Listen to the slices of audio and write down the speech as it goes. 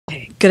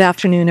Good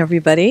afternoon,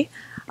 everybody.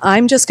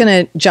 I'm just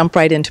going to jump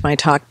right into my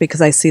talk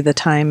because I see the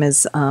time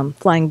is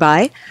flying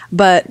by.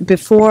 But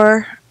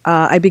before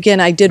I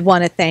begin, I did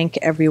want to thank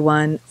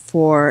everyone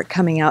for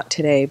coming out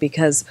today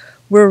because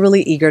we're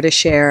really eager to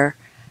share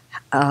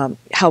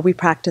how we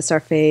practice our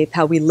faith,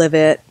 how we live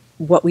it,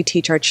 what we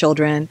teach our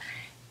children.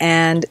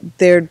 And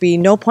there'd be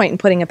no point in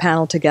putting a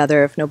panel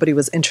together if nobody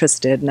was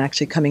interested in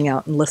actually coming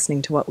out and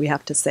listening to what we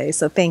have to say.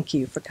 So thank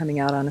you for coming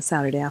out on a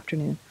Saturday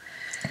afternoon.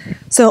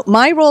 So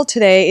my role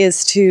today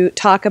is to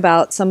talk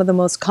about some of the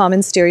most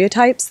common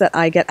stereotypes that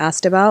I get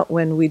asked about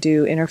when we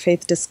do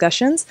interfaith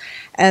discussions.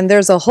 And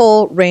there's a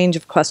whole range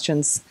of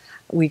questions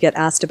we get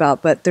asked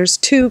about, but there's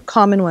two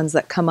common ones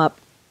that come up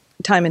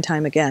time and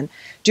time again.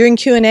 During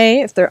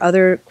Q&A, if there are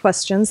other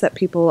questions that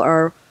people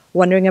are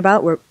wondering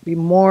about, we'll be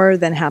more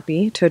than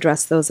happy to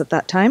address those at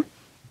that time.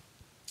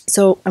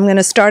 So I'm going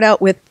to start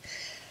out with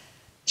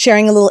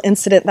sharing a little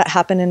incident that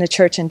happened in a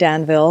church in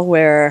Danville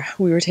where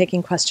we were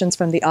taking questions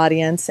from the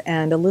audience,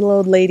 and a little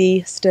old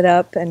lady stood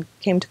up and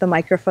came to the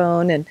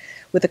microphone, and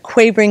with a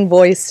quavering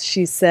voice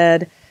she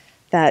said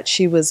that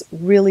she was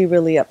really,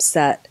 really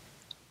upset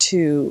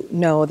to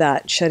know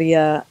that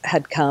Shariah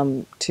had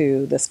come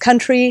to this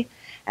country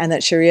and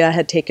that Shariah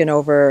had taken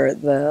over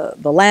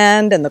the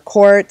land and the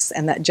courts,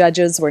 and that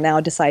judges were now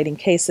deciding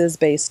cases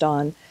based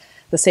on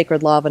the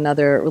sacred law of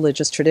another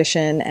religious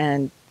tradition,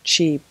 and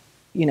she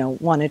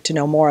wanted to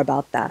know more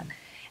about that.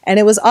 And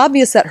it was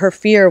obvious that her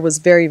fear was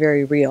very,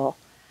 very real,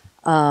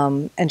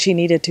 and she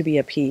needed to be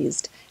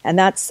appeased. And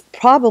that's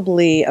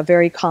probably a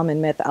very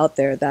common myth out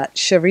there, that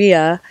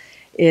Shariah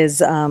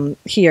is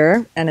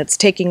here and it's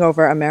taking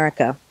over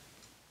America.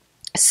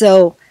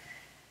 So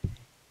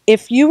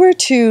if you were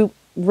to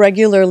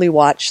regularly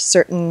watch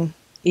certain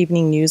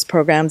evening news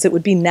programs, it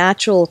would be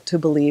natural to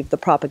believe the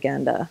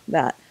propaganda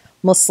that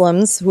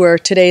Muslims, who are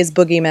today's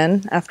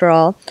boogeymen, after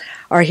all,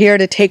 are here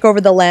to take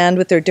over the land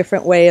with their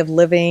different way of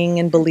living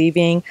and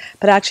believing,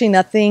 but actually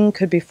nothing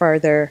could be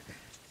farther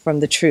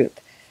from the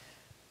truth.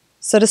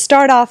 So to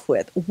start off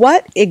with,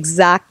 what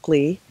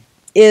exactly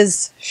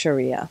is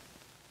Shariah?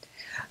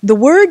 The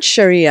word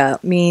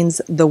Shariah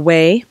means the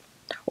way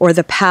or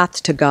the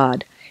path to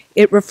God.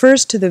 It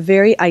refers to the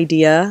very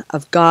idea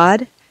of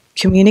God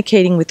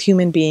communicating with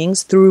human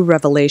beings through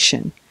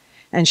revelation.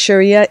 And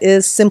Shariah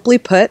is, simply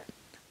put,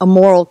 a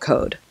moral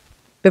code.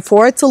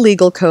 Before it's a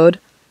legal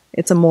code,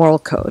 it's a moral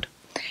code.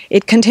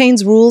 It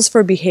contains rules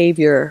for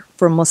behavior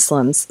for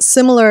Muslims,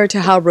 similar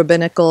to how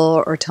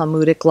rabbinical or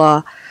Talmudic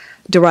law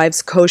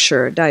derives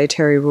kosher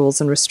dietary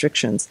rules and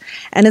restrictions.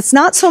 And it's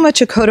not so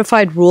much a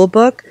codified rule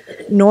book,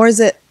 nor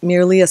is it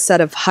merely a set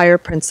of higher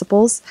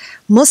principles.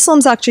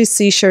 Muslims actually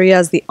see Shariah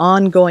as the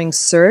ongoing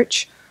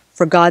search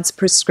for God's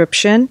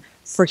prescription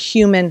for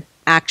human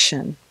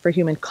action, for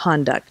human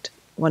conduct,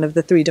 one of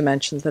the three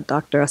dimensions that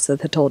Dr.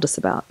 Asad had told us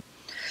about.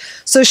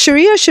 So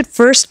Shariah should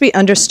first be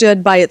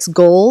understood by its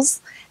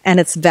goals and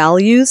its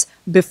values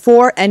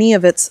before any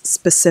of its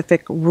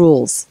specific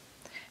rules.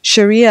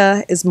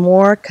 Shariah is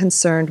more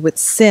concerned with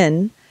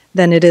sin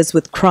than it is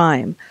with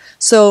crime.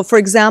 So, for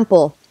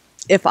example,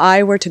 if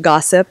I were to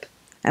gossip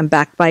and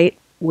backbite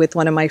with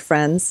one of my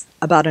friends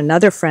about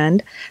another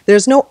friend,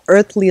 there's no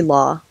earthly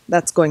law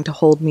that's going to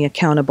hold me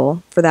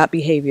accountable for that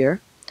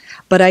behavior.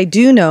 But I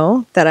do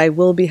know that I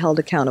will be held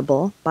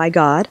accountable by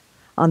God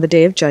on the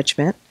day of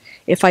judgment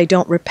if I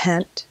don't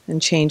repent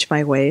and change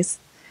my ways.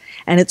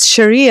 And it's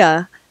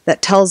Shariah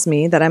that tells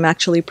me that I'm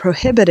actually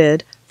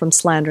prohibited from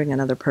slandering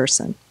another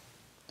person.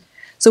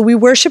 So we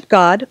worship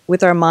God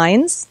with our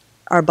minds,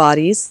 our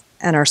bodies,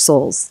 and our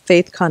souls,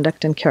 faith,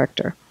 conduct, and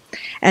character.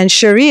 And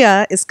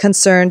Shariah is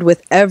concerned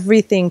with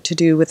everything to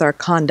do with our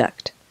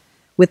conduct,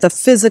 with the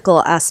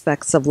physical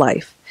aspects of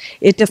life.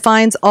 It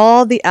defines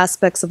all the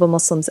aspects of a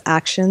Muslim's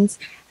actions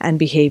and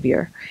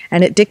behavior,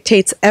 and it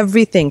dictates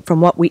everything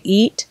from what we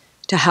eat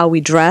to how we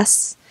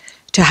dress,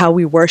 to how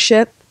we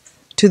worship,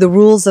 to the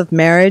rules of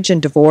marriage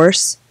and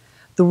divorce,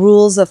 the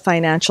rules of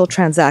financial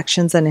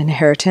transactions and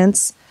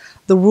inheritance,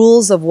 the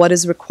rules of what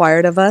is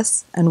required of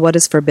us and what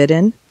is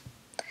forbidden.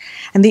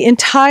 And the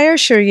entire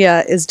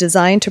Shariah is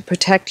designed to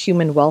protect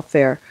human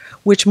welfare,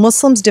 which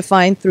Muslims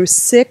define through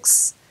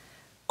 6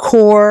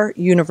 core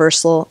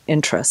universal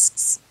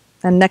interests.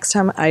 And next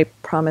time, I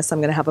promise I'm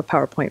going to have a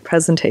PowerPoint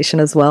presentation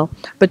as well,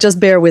 but just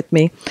bear with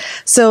me.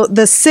 So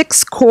the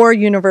 6 core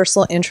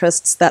universal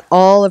interests that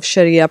all of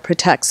Shariah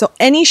protects. So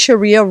any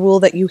Shariah rule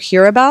that you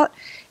hear about,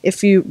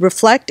 if you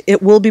reflect,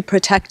 it will be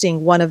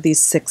protecting one of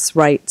these 6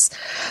 rights.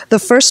 The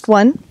first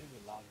one,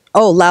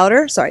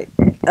 louder, sorry.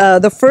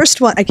 The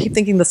first one, I keep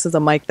thinking this is a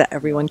mic that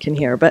everyone can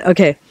hear, but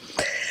okay.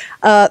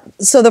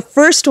 So the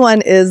first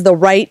one is the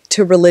right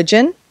to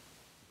religion.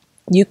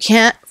 You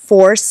can't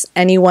force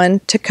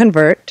anyone to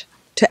convert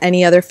to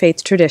any other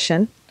faith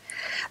tradition.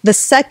 The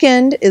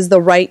second is the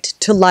right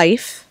to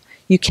life.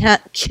 You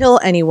can't kill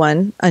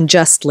anyone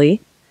unjustly.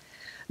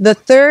 The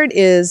third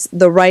is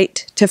the right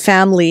to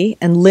family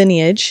and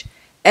lineage.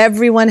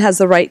 Everyone has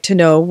the right to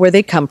know where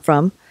they come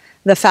from.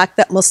 The fact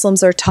that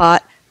Muslims are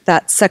taught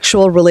that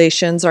sexual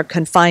relations are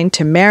confined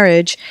to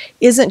marriage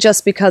isn't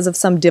just because of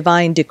some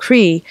divine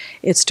decree,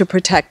 it's to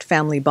protect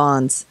family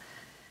bonds.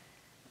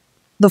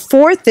 The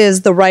fourth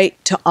is the right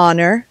to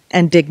honor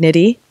and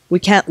dignity. We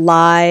can't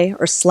lie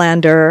or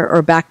slander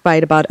or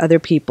backbite about other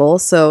people,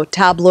 so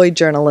tabloid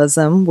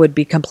journalism would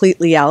be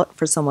completely out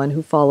for someone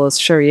who follows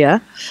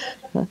Shariah.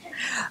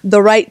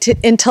 The right to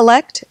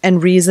intellect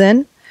and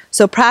reason.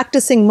 So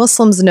practicing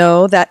Muslims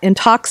know that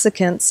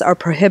intoxicants are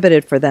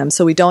prohibited for them,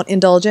 so we don't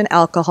indulge in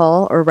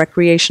alcohol or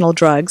recreational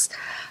drugs.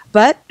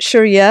 But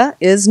Shariah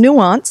is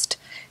nuanced.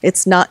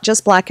 It's not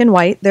just black and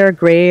white. There are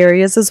gray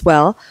areas as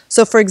well.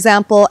 So for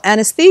example,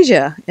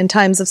 anesthesia in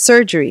times of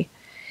surgery.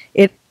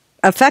 It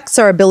affects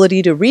our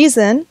ability to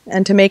reason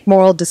and to make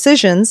moral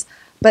decisions,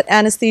 but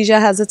anesthesia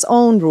has its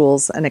own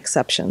rules and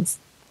exceptions.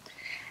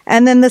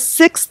 And then the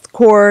sixth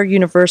core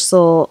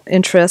universal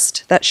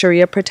interest that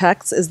Shariah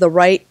protects is the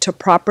right to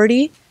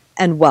property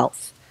and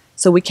wealth.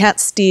 So we can't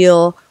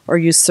steal or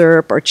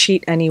usurp or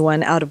cheat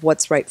anyone out of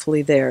what's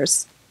rightfully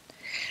theirs.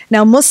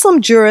 Now,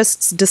 Muslim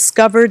jurists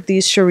discovered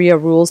these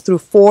Shariah rules through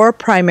four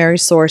primary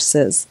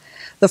sources.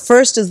 The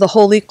first is the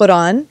Holy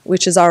Quran,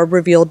 which is our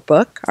revealed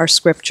book, our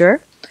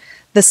scripture.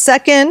 The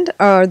second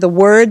are the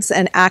words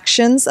and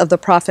actions of the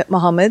Prophet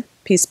Muhammad,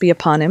 peace be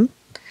upon him.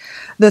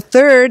 The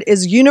third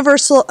is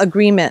universal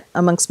agreement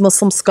amongst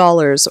Muslim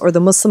scholars or the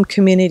Muslim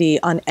community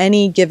on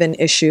any given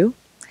issue.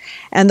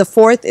 And the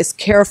fourth is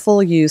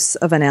careful use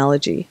of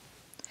analogy.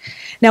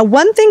 Now,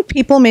 one thing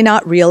people may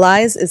not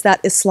realize is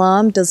that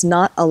Islam does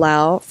not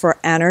allow for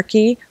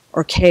anarchy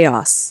or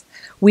chaos.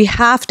 We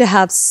have to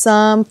have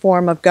some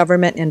form of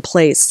government in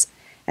place,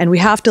 and we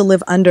have to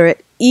live under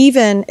it,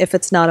 even if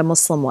it's not a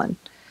Muslim one.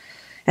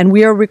 And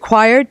we are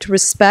required to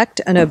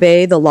respect and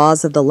obey the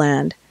laws of the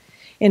land.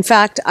 In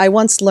fact, I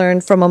once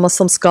learned from a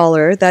Muslim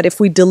scholar that if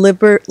we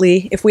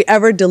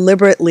ever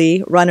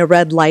deliberately run a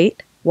red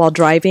light while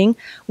driving,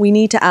 we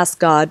need to ask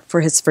God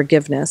for his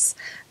forgiveness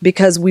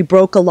because we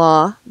broke a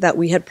law that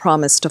we had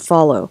promised to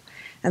follow.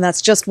 And that's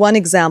just one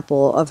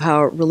example of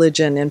how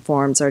religion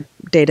informs our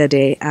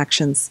day-to-day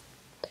actions.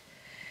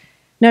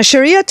 Now,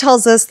 Shariah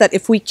tells us that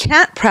if we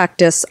can't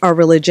practice our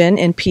religion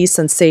in peace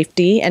and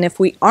safety, and if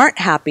we aren't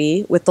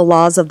happy with the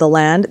laws of the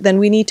land, then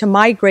we need to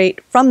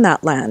migrate from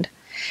that land.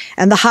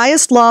 And the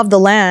highest law of the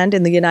land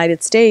in the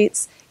United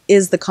States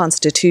is the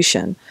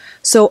Constitution.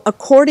 So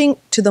according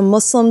to the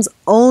Muslims'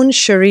 own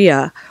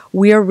Shariah,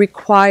 we are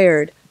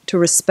required to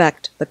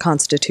respect the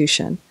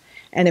Constitution.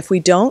 And if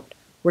we don't,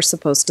 we're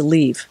supposed to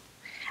leave.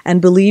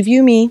 And believe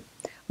you me,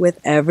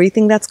 with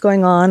everything that's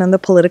going on the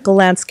political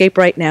landscape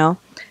right now,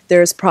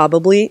 there's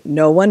probably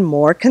no one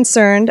more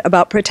concerned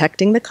about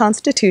protecting the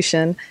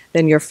Constitution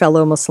than your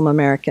fellow Muslim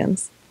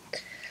Americans.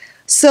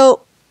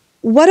 So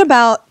what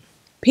about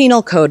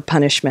penal code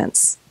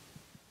punishments?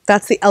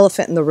 That's the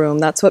elephant in the room.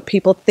 That's what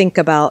people think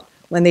about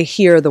when they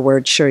hear the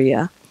word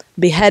Shariah.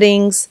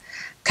 Beheadings,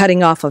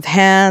 cutting off of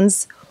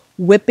hands,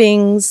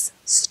 whippings,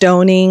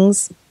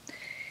 stonings.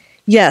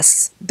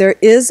 Yes, there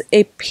is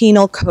a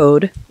penal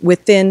code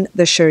within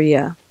the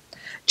Shariah.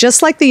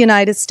 Just like the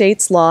United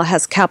States law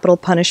has capital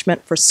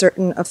punishment for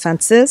certain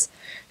offenses,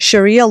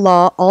 Shariah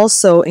law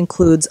also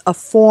includes a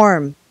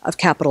form of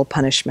capital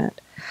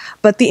punishment.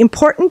 But the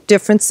important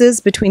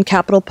differences between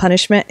capital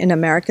punishment in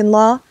American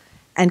law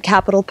and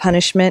capital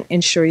punishment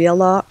in Shariah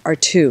law are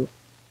two.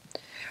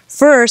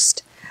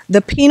 First,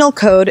 the penal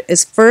code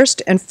is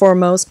first and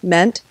foremost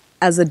meant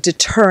as a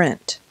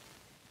deterrent.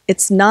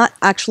 It's not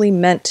actually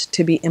meant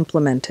to be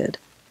implemented.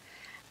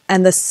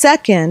 And the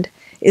second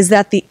is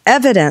that the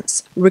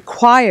evidence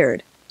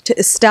required to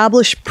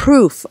establish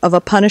proof of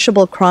a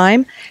punishable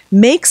crime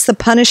makes the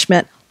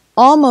punishment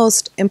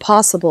almost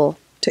impossible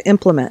to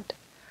implement.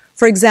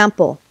 For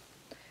example,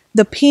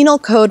 the penal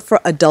code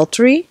for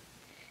adultery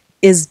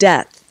is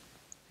death.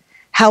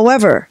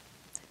 However,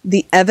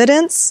 the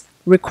evidence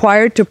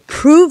required to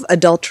prove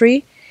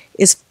adultery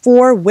is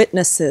 4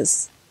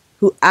 witnesses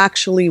who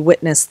actually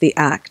witnessed the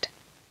act.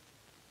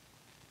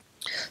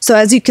 So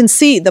as you can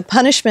see, the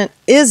punishment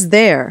is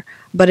there,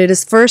 but it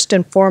is first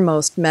and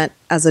foremost meant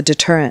as a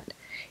deterrent.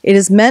 It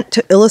is meant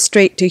to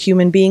illustrate to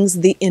human beings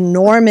the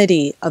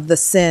enormity of the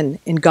sin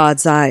in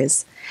God's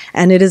eyes.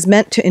 And it is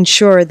meant to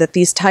ensure that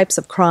these types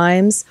of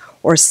crimes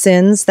or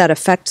sins that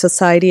affect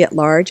society at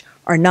large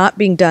are not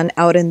being done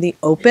out in the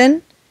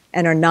open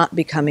and are not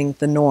becoming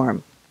the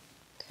norm.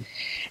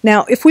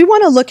 Now, if we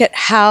want to look at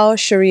how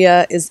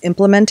Shariah is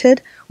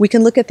implemented, we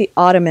can look at the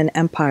Ottoman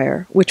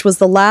Empire, which was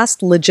the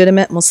last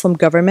legitimate Muslim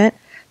government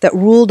that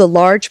ruled a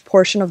large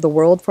portion of the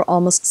world for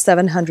almost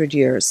 700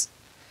 years.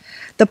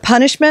 The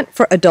punishment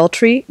for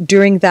adultery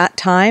during that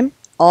time,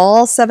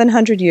 all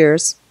 700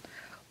 years,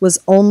 was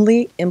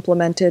only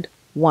implemented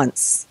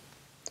once.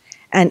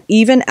 And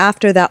even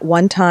after that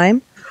one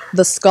time,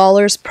 the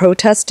scholars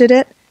protested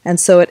it, and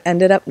so it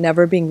ended up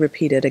never being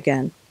repeated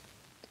again.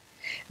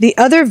 The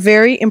other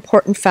very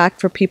important fact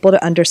for people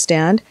to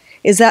understand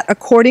is that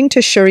according to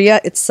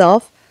Shariah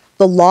itself,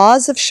 the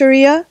laws of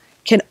Shariah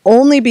can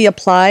only be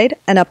applied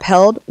and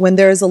upheld when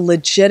there is a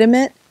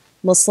legitimate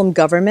Muslim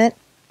government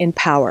in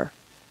power.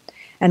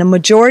 And a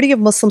majority of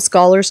Muslim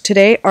scholars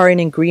today are in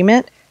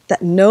agreement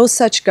that no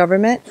such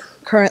government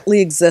currently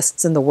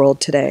exists in the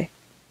world today.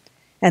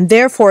 And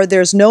therefore,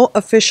 there's no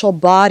official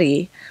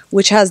body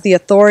which has the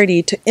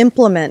authority to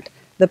implement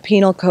the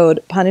penal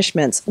code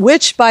punishments,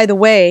 which, by the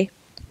way,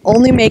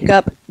 only make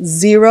up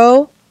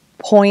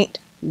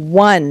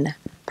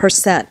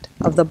 0.1%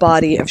 of the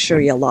body of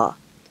Sharia law.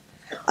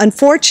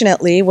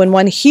 Unfortunately, when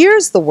one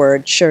hears the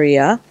word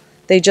Sharia,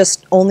 they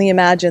just only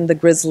imagine the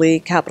grisly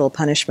capital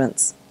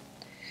punishments.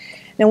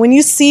 Now, when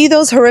you see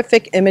those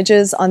horrific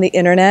images on the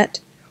internet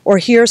or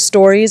hear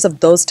stories of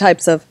those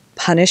types of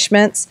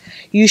punishments,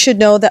 you should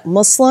know that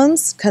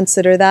Muslims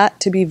consider that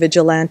to be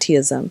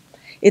vigilantism.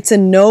 It's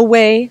in no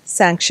way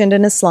sanctioned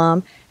in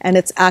Islam, and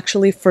it's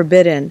actually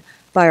forbidden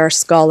by our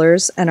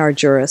scholars and our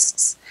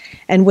jurists.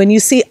 And when you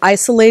see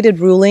isolated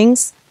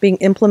rulings being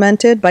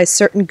implemented by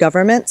certain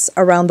governments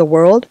around the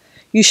world,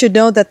 you should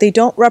know that they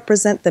don't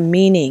represent the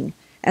meaning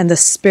and the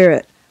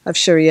spirit of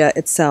Sharia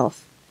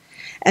itself.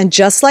 And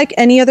just like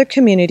any other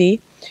community,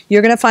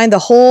 you're going to find the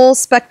whole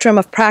spectrum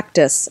of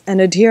practice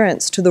and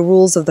adherence to the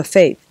rules of the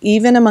faith,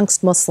 even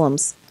amongst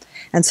Muslims.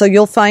 And so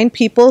you'll find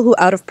people who,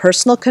 out of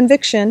personal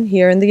conviction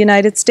here in the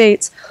United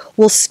States,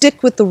 will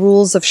stick with the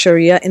rules of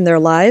Sharia in their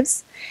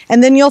lives.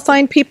 And then you'll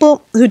find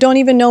people who don't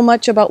even know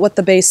much about what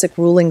the basic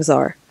rulings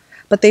are.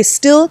 But they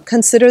still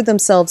consider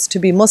themselves to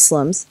be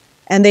Muslims,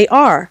 and they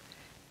are,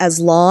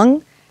 as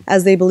long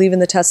as they believe in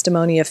the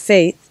testimony of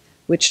faith,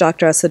 which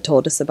Dr. Asad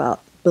told us about,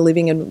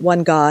 believing in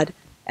one God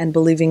and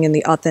believing in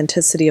the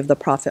authenticity of the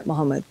Prophet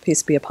Muhammad,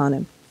 peace be upon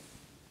him.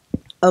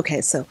 Okay,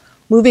 so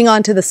moving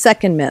on to the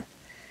second myth.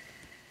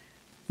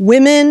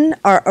 Women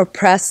are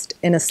oppressed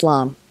in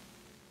Islam.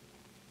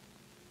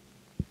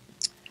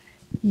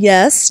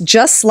 Yes,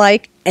 just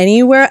like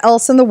anywhere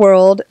else in the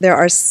world, there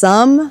are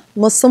some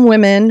Muslim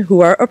women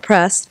who are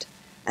oppressed,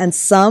 and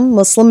some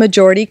Muslim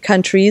majority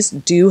countries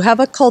do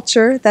have a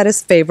culture that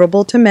is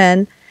favorable to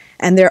men,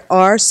 and there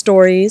are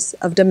stories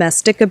of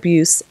domestic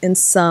abuse in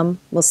some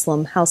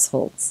Muslim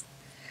households.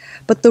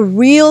 But the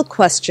real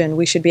question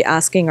we should be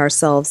asking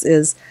ourselves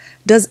is,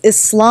 does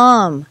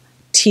Islam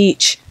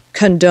teach,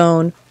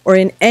 condone, or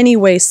in any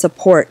way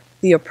support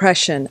the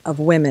oppression of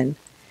women?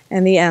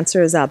 And the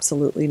answer is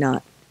absolutely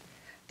not.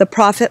 The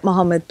Prophet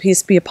Muhammad,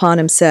 peace be upon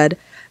him, said,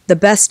 "The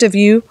best of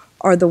you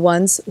are the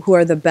ones who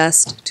are the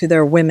best to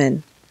their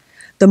women."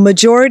 The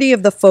majority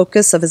of the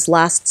focus of his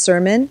last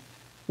sermon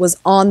was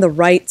on the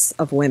rights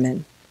of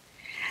women.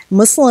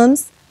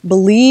 Muslims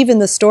believe in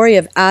the story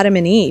of Adam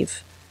and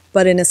Eve,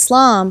 but in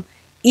Islam,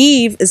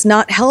 Eve is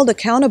not held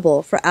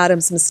accountable for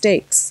Adam's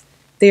mistakes.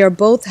 They are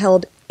both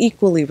held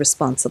equally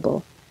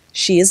responsible.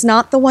 She is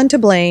not the one to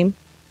blame.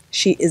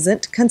 She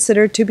isn't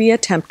considered to be a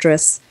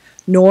temptress,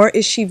 nor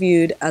is she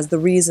viewed as the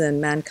reason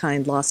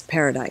mankind lost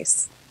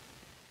paradise.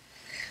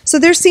 So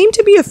there seem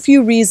to be a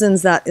few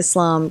reasons that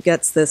Islam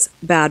gets this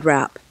bad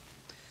rap.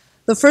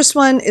 The first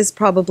one is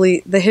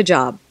probably the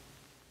hijab,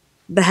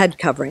 the head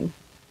covering.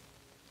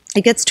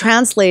 It gets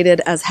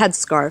translated as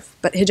headscarf,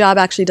 but hijab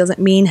actually doesn't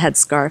mean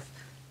headscarf.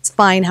 It's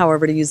fine,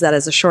 however, to use that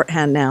as a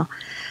shorthand now.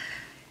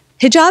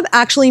 Hijab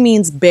actually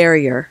means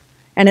barrier,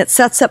 and it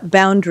sets up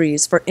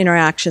boundaries for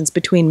interactions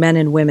between men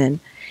and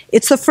women.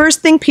 It's the first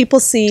thing people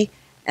see,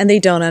 and they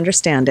don't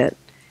understand it.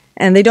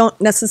 And they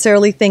don't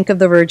necessarily think of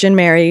the Virgin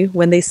Mary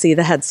when they see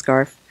the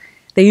headscarf.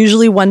 They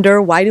usually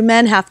wonder, why do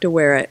men have to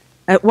wear it?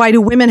 Why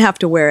do women have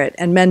to wear it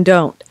and men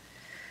don't?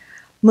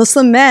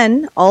 Muslim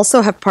men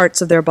also have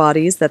parts of their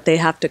bodies that they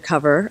have to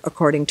cover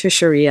according to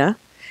Sharia.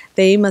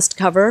 They must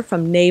cover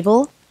from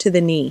navel to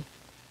the knee.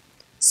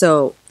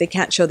 So they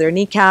can't show their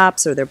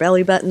kneecaps or their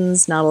belly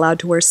buttons, not allowed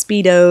to wear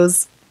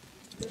Speedos.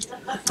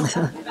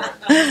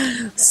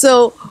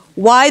 So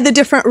why the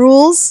different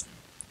rules?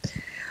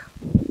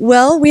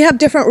 Well, we have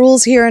different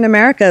rules here in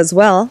America as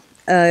well.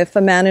 If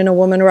a man and a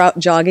woman were out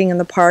jogging in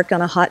the park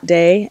on a hot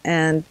day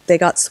and they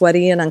got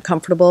sweaty and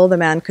uncomfortable, the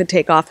man could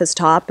take off his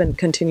top and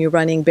continue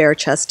running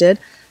bare-chested.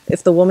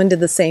 If the woman did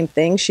the same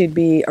thing, she'd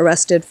be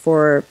arrested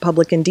for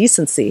public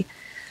indecency.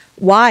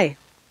 Why?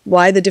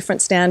 Why the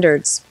different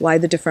standards? Why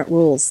the different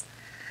rules?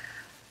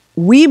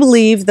 We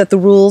believe that the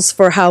rules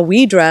for how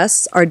we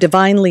dress are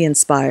divinely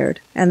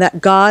inspired and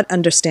that God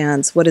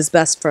understands what is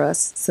best for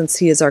us since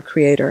He is our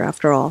Creator,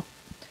 after all.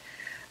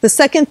 The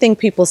second thing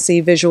people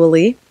see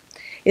visually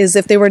is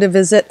if they were to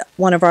visit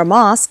one of our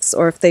mosques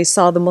or if they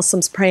saw the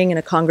Muslims praying in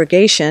a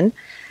congregation,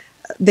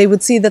 they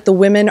would see that the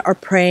women are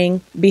praying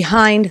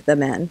behind the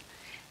men.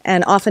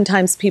 And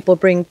oftentimes people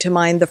bring to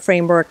mind the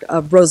framework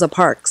of Rosa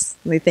Parks.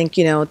 They think,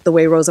 the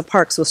way Rosa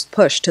Parks was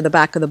pushed to the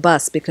back of the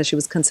bus because she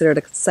was considered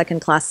a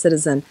second-class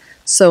citizen,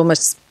 so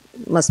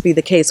must be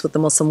the case with the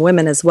Muslim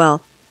women as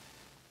well.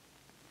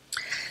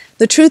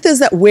 The truth is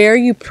that where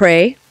you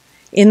pray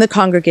in the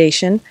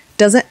congregation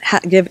doesn't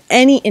give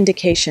any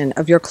indication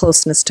of your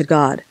closeness to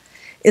God.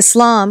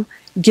 Islam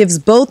gives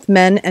both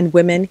men and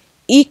women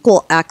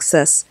equal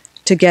access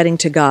to getting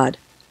to God,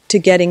 to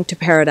getting to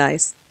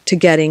paradise, to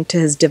getting to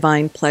His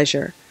divine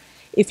pleasure.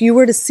 If you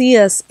were to see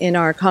us in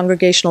our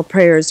congregational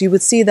prayers, you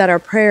would see that our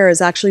prayer is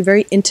actually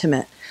very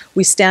intimate.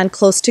 We stand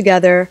close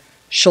together,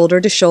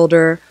 shoulder to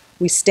shoulder.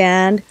 We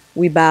stand,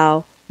 we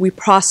bow, we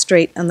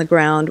prostrate on the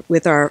ground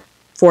with our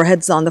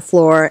foreheads on the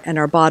floor and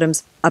our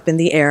bottoms up in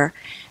the air.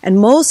 And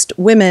most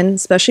women,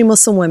 especially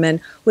Muslim women,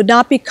 would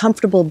not be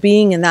comfortable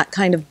being in that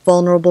kind of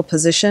vulnerable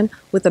position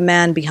with a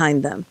man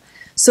behind them.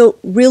 So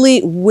really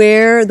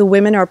where the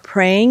women are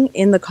praying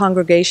in the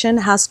congregation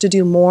has to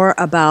do more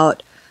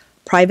about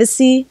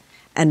privacy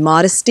and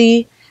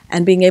modesty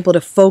and being able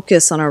to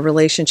focus on our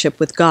relationship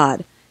with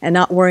God and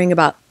not worrying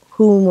about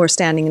whom we're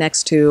standing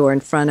next to or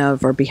in front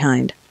of or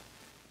behind.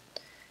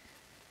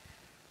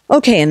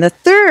 Okay, and the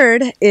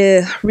third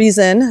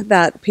reason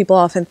that people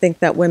often think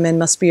that women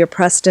must be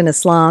oppressed in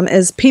Islam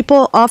is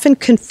people often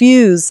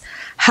confuse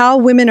how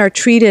women are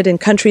treated in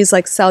countries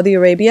like Saudi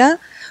Arabia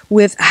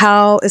with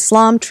how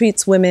Islam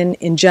treats women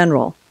in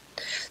general.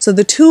 So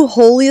the two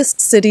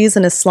holiest cities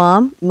in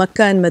Islam,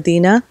 Mecca and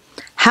Medina,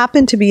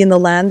 happen to be in the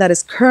land that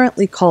is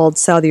currently called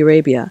Saudi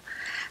Arabia.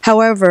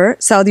 However,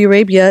 Saudi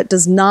Arabia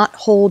does not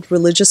hold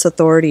religious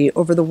authority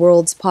over the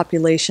world's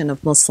population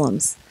of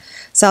Muslims.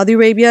 Saudi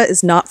Arabia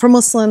is not for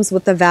Muslims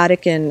what the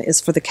Vatican is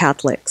for the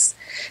Catholics.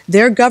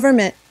 Their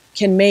government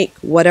can make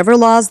whatever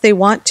laws they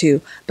want to,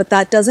 but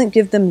that doesn't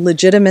give them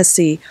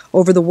legitimacy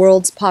over the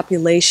world's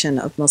population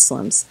of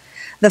Muslims.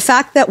 The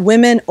fact that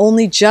women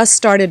only just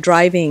started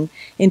driving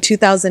in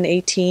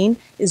 2018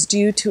 is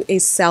due to a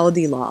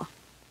Saudi law.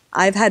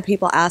 I've had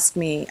people ask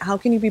me, how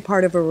can you be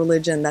part of a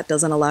religion that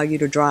doesn't allow you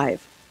to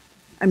drive?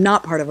 I'm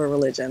not part of a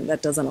religion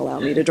that doesn't allow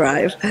me to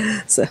drive.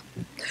 So,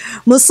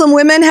 Muslim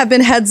women have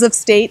been heads of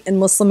state in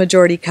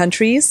Muslim-majority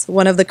countries.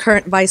 One of the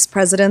current vice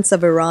presidents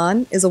of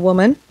Iran is a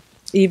woman.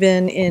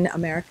 Even in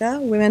America,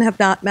 women have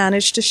not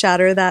managed to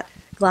shatter that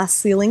glass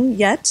ceiling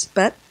yet,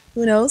 but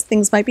who knows?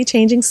 Things might be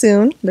changing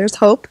soon. There's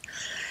hope.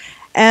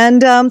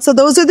 And so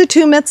those are the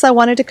two myths I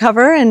wanted to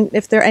cover, and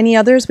if there are any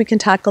others, we can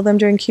tackle them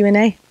during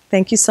Q&A.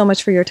 Thank you so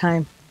much for your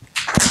time.